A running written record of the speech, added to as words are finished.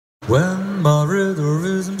When my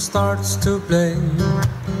rhythm starts to play,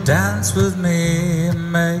 dance with me,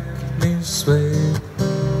 make me sway.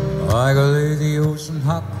 Like a lady ocean,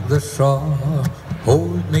 hug the shore,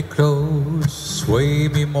 hold me close, sway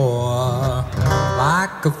me more.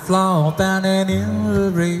 Like a flower bending in the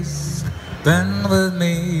breeze, bend with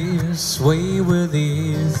me, sway with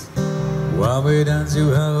ease. While we dance you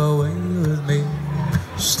have a way with me,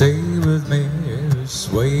 stay with me,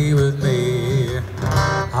 sway with me.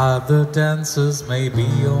 Other dancers may be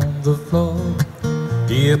on the floor,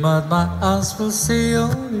 dear, but my eyes will see,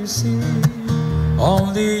 only see.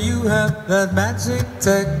 Only you have that magic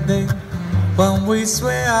technique. When we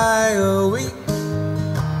sway I go weak.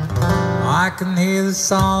 I can hear the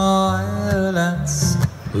song of violence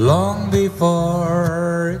long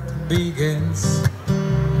before it begins.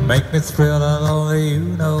 Make me thrill and only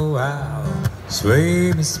you know how.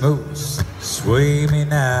 Sway me smooth, sway me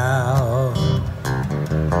now.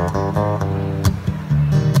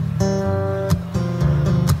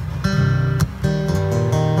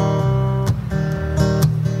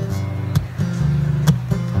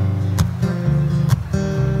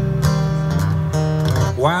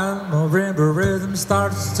 While my rhythm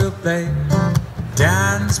starts to play,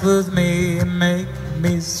 dance with me, make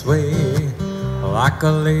me sway. Like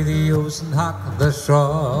a lady ocean, hug the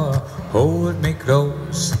shore, hold me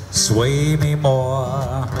close, sway me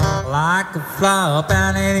more. Like a flower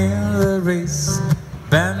bending in the breeze,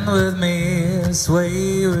 bend with me,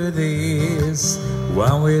 sway with ease.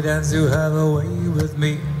 When we dance you have a way with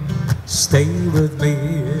me, stay with me,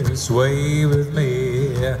 sway with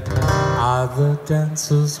me. Other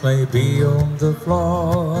dancers may be on the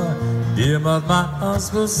floor, dear, but my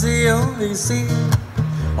eyes will see, only see.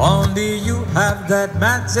 Only you have that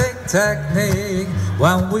magic technique.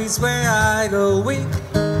 When we sway I go weak.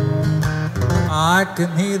 I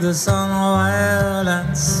can hear the sound of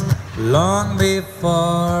violence long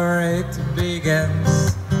before it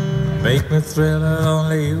begins. Make me thrill and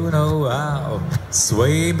only you know how.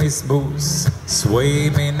 Sway me smooth, sway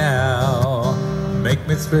me now. Make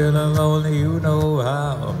me thrill and only you know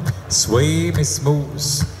how. Sway me smooth,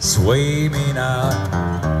 sway me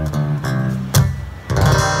now.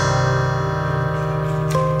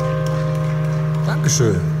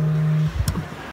 Dankeschön.